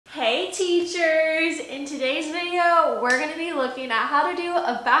teachers! In today's video, we're going to be looking at how to do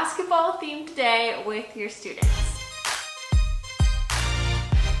a basketball themed day with your students.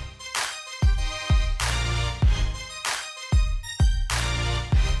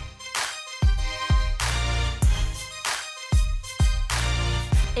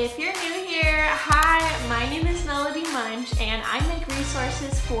 If you're new here, hi, my name is Melody Munch and I make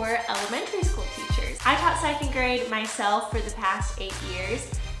resources for elementary school teachers. I taught second grade myself for the past 8 years,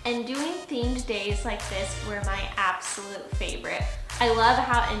 and doing themed days like this were my absolute favorite. I love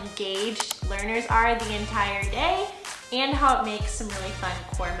how engaged learners are the entire day and how it makes some really fun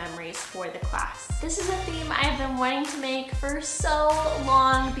core memories for the class. This is a theme I've been wanting to make for so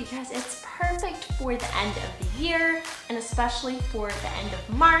long because it's perfect for the end of the year and especially for the end of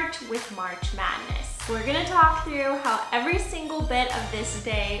March with March Madness. We're gonna talk through how every single bit of this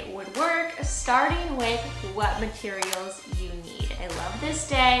day would work, starting with what materials you need. I love this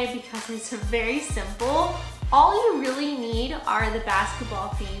day because it's very simple. All you really need are the basketball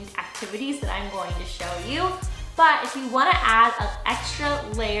themed activities that I'm going to show you. But if you want to add an extra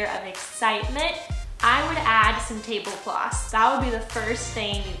layer of excitement, I would add some tablecloths. That would be the first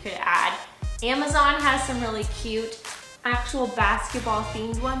thing you could add. Amazon has some really cute actual basketball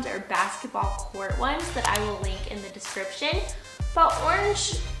themed ones or basketball court ones that I will link in the description. But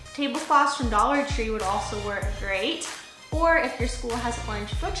orange tablecloths from Dollar Tree would also work great. Or if your school has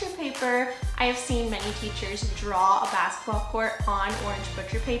orange butcher paper, I have seen many teachers draw a basketball court on orange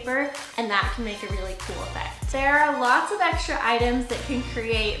butcher paper, and that can make a really cool effect. There are lots of extra items that can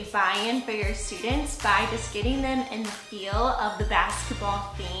create buy-in for your students by just getting them in the feel of the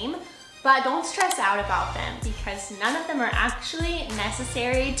basketball theme, but don't stress out about them because none of them are actually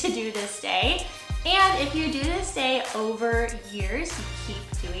necessary to do this day. And if you do this day over years, you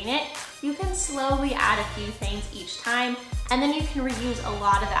keep doing it, you can slowly add a few things each time, and then you can reuse a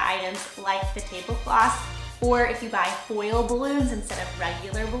lot of the items like the tablecloths, or if you buy foil balloons instead of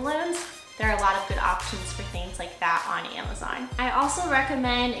regular balloons, there are a lot of good options for things like that on Amazon. I also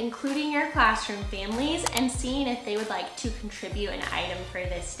recommend including your classroom families and seeing if they would like to contribute an item for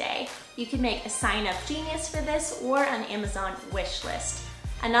this day. You can make a Sign Up Genius for this or an Amazon wish list.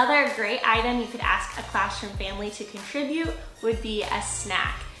 Another great item you could ask a classroom family to contribute would be a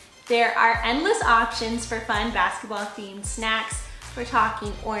snack. There are endless options for fun basketball themed snacks. We're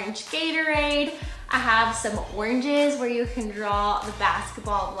talking orange Gatorade. I have some oranges where you can draw the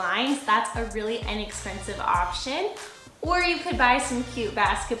basketball lines. That's a really inexpensive option. Or you could buy some cute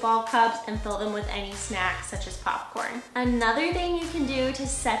basketball cups and fill them with any snacks such as popcorn. Another thing you can do to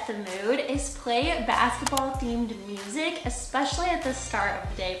set the mood is play basketball themed music, especially at the start of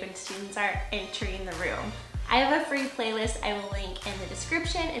the day when students are entering the room. I have a free playlist I will link in the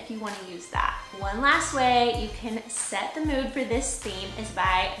description if you want to use that. One last way you can set the mood for this theme is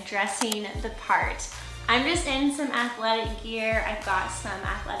by dressing the part. I'm just in some athletic gear. I've got some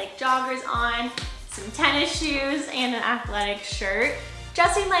athletic joggers on, some tennis shoes, and an athletic shirt.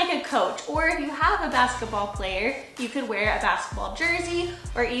 Dressing like a coach, or if you have a basketball player, you could wear a basketball jersey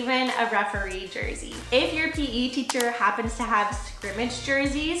or even a referee jersey. If your PE teacher happens to have scrimmage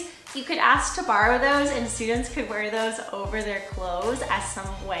jerseys, you could ask to borrow those and students could wear those over their clothes as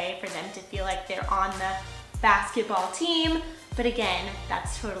some way for them to feel like they're on the basketball team. But again,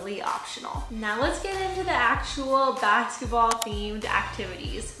 that's totally optional. Now let's get into the actual basketball themed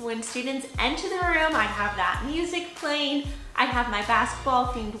activities. When students enter the room, I'd have that music playing. I'd have my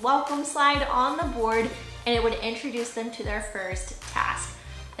basketball themed welcome slide on the board, and it would introduce them to their first task.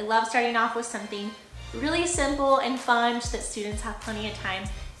 I love starting off with something really simple and fun so that students have plenty of time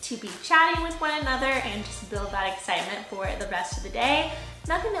to be chatting with one another and just build that excitement for the rest of the day.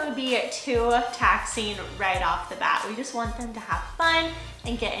 Nothing that would be too taxing right off the bat. We just want them to have fun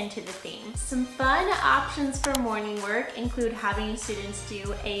and get into the theme. Some fun options for morning work include having students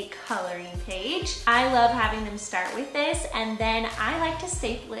do a coloring page. I love having them start with this, and then I like to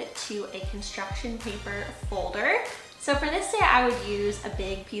staple it to a construction paper folder. So for this day, I would use a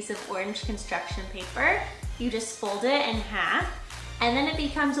big piece of orange construction paper. You just fold it in half, and then it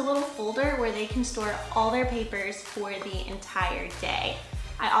becomes a little folder where they can store all their papers for the entire day.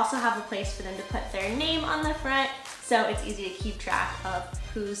 I also have a place for them to put their name on the front, so it's easy to keep track of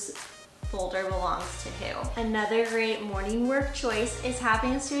whose folder belongs to who. Another great morning work choice is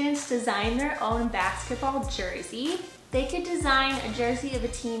having students design their own basketball jersey. They could design a jersey of a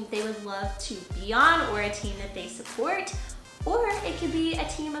team they would love to be on or a team that they support, or it could be a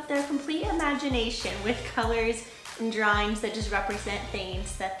team of their complete imagination with colors and drawings that just represent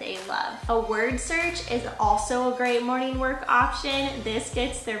things that they love. A word search is also a great morning work option. This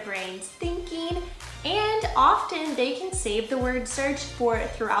gets their brains thinking And often they can save the word search for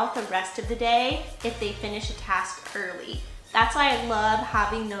throughout the rest of the day if they finish a task early. That's why I love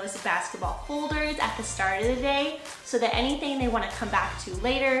having those basketball folders at the start of the day so that anything they want to come back to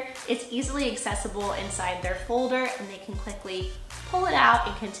later, it's easily accessible inside their folder and they can quickly pull it out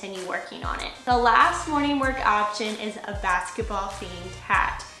and continue working on it. The last morning work option is a basketball themed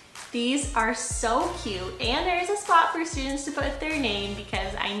hat. These are so cute, and there is a spot for students to put their name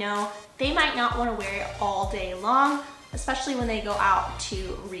because I know they might not want to wear it all day long, especially when they go out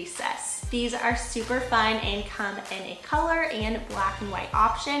to recess. These are super fun and come in a color and black and white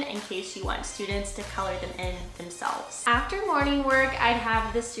option in case you want students to color them in themselves. After morning work, I'd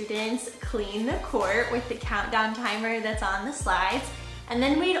have the students clean the court with the countdown timer that's on the slides, and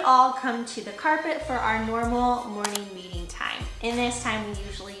then we'd all come to the carpet for our normal morning meeting time. In this time, we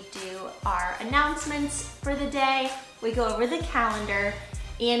usually do our announcements for the day, we go over the calendar,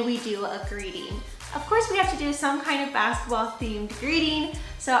 and we do a greeting. Of course, we have to do some kind of basketball themed greeting,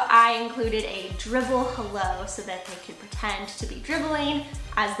 so I included a dribble hello so that they could pretend to be dribbling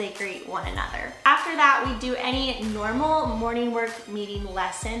as they greet one another. After that, we do any normal morning work meeting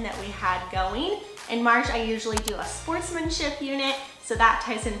lesson that we had going. In March, I usually do a sportsmanship unit, so that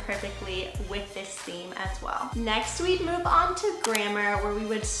ties in perfectly with this theme as well. Next, we'd move on to grammar, where we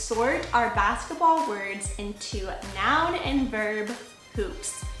would sort our basketball words into noun and verb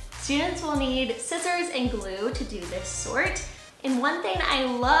hoops. Students will need scissors and glue to do this sort. And one thing I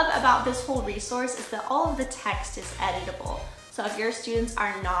love about this whole resource is that all of the text is editable. So if your students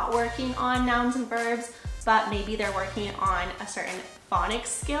are not working on nouns and verbs, but maybe they're working on a certain phonics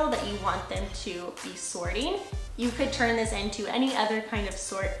skill that you want them to be sorting, you could turn this into any other kind of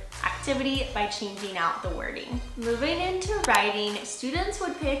sort activity by changing out the wording. Moving into writing, students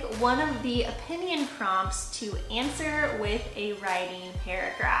would pick one of the opinion prompts to answer with a writing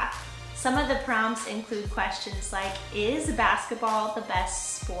paragraph. Some of the prompts include questions like, is basketball the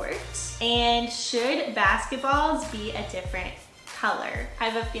best sport? And should basketballs be a different color? I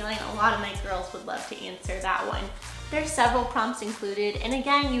have a feeling a lot of my girls would love to answer that one. There's several prompts included, and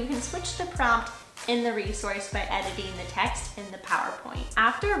again, you can switch the prompt in the resource by editing the text in the PowerPoint.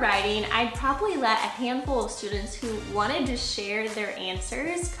 After writing, I'd probably let a handful of students who wanted to share their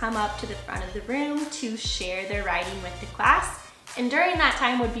answers come up to the front of the room to share their writing with the class. And during that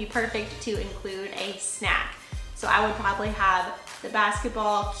time would be perfect to include a snack. So I would probably have the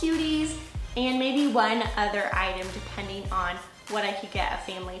basketball cuties and maybe one other item depending on what I could get a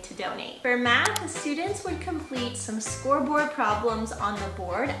family to donate. For math, students would complete some scoreboard problems on the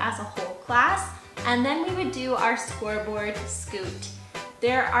board as a whole class, and then we would do our scoreboard scoot.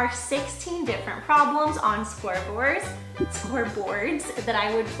 There are 16 different problems on scoreboards that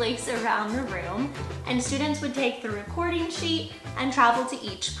I would place around the room, and students would take the recording sheet and travel to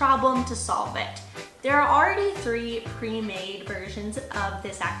each problem to solve it. There are already 3 pre-made versions of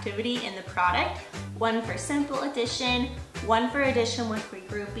this activity in the product, one for simple addition, one for addition with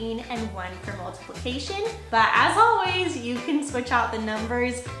regrouping, and one for multiplication. But as always, you can switch out the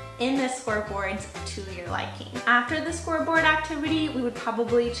numbers in the scoreboards to your liking. After the scoreboard activity, we would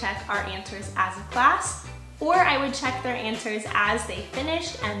probably check our answers as a class, or I would check their answers as they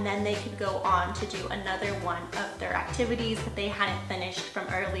finished, and then they could go on to do another one of their activities that they hadn't finished from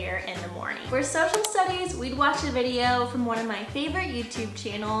earlier in the morning. For social studies, we'd watch a video from one of my favorite YouTube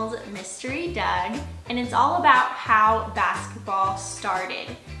channels, Mystery Doug, and it's all about how basketball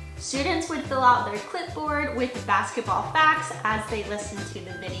started. Students would fill out their clipboard with basketball facts as they listened to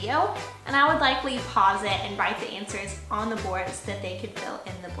the video, and I would likely pause it and write the answers on the board so that they could fill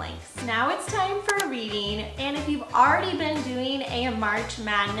in the blanks. Now it's time for reading, and if you've already been doing a March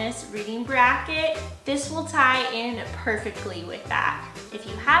Madness reading bracket, this will tie in perfectly with that. If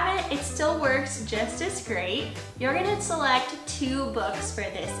you haven't, it still works just as great. You're gonna select 2 books for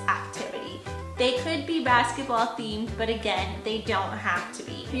this activity. They could be basketball themed, but again, they don't have to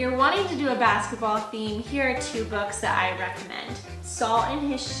be. If you're wanting to do a basketball theme, here are 2 books that I recommend. Salt in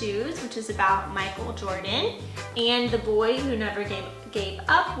His Shoes, which is about Michael Jordan, and The Boy Who Never Gave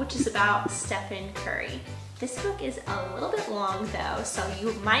Up, which is about Stephen Curry. This book is a little bit long though, so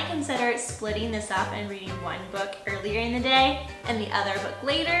you might consider splitting this up and reading one book earlier in the day and the other book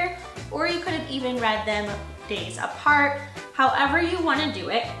later, or you could have even read them days apart. However you want to do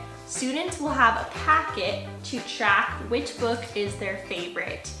it, students will have a packet to track which book is their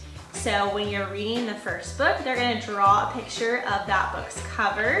favorite. So when you're reading the first book, they're going to draw a picture of that book's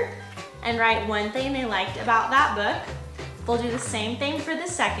cover and write one thing they liked about that book. They'll do the same thing for the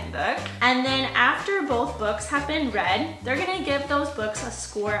second book. And then after both books have been read, they're going to give those books a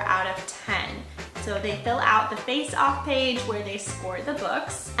score out of 10. So they fill out the face-off page where they score the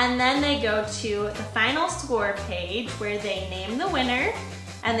books, and then they go to the final score page where they name the winner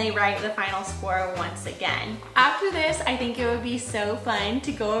and they write the final score once again. After this, I think it would be so fun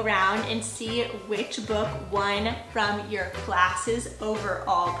to go around and see which book won from your class's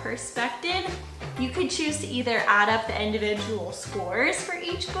overall perspective. You could choose to either add up the individual scores for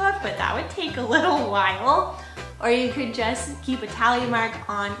each book, but that would take a little while, or you could just keep a tally mark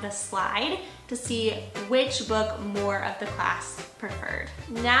on the slide to see which book more of the class preferred.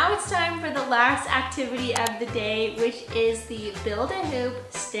 Now it's time for the last activity of the day, which is the Build a Hoop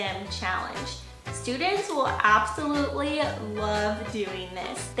STEM Challenge. Students will absolutely love doing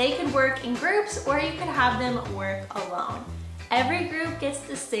this. They could work in groups or you could have them work alone. Every group gets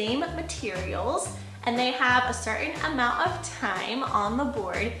the same materials and they have a certain amount of time on the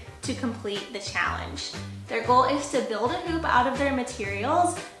board to complete the challenge. Their goal is to build a hoop out of their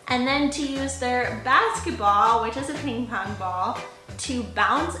materials and then to use their basketball, which is a ping pong ball, to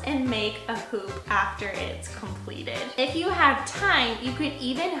bounce and make a hoop after it's completed. If you have time, you could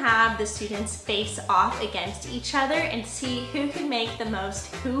even have the students face off against each other and see who can make the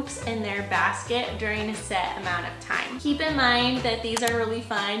most hoops in their basket during a set amount of time. Keep in mind that these are really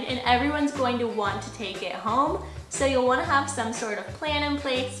fun and everyone's going to want to take it home, so you'll want to have some sort of plan in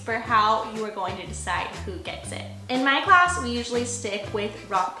place for how you are going to decide who gets it. In my class, we usually stick with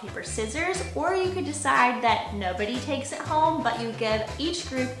rock, paper, scissors, or you could decide that nobody takes it home, but you give each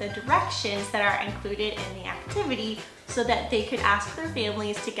group the directions that are included in the activity so that they could ask their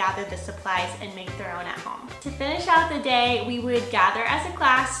families to gather the supplies and make their own at home. To finish out the day, we would gather as a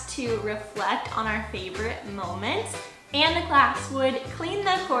class to reflect on our favorite moments, and the class would clean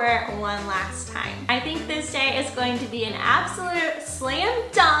the court one last time. I think this day is going to be an absolute slam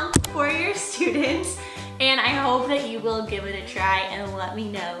dunk for your students, and I hope that you will give it a try and let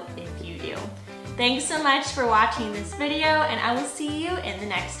me know if you do. Thanks so much for watching this video, and I will see you in the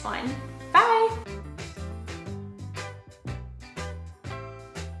next one. Bye!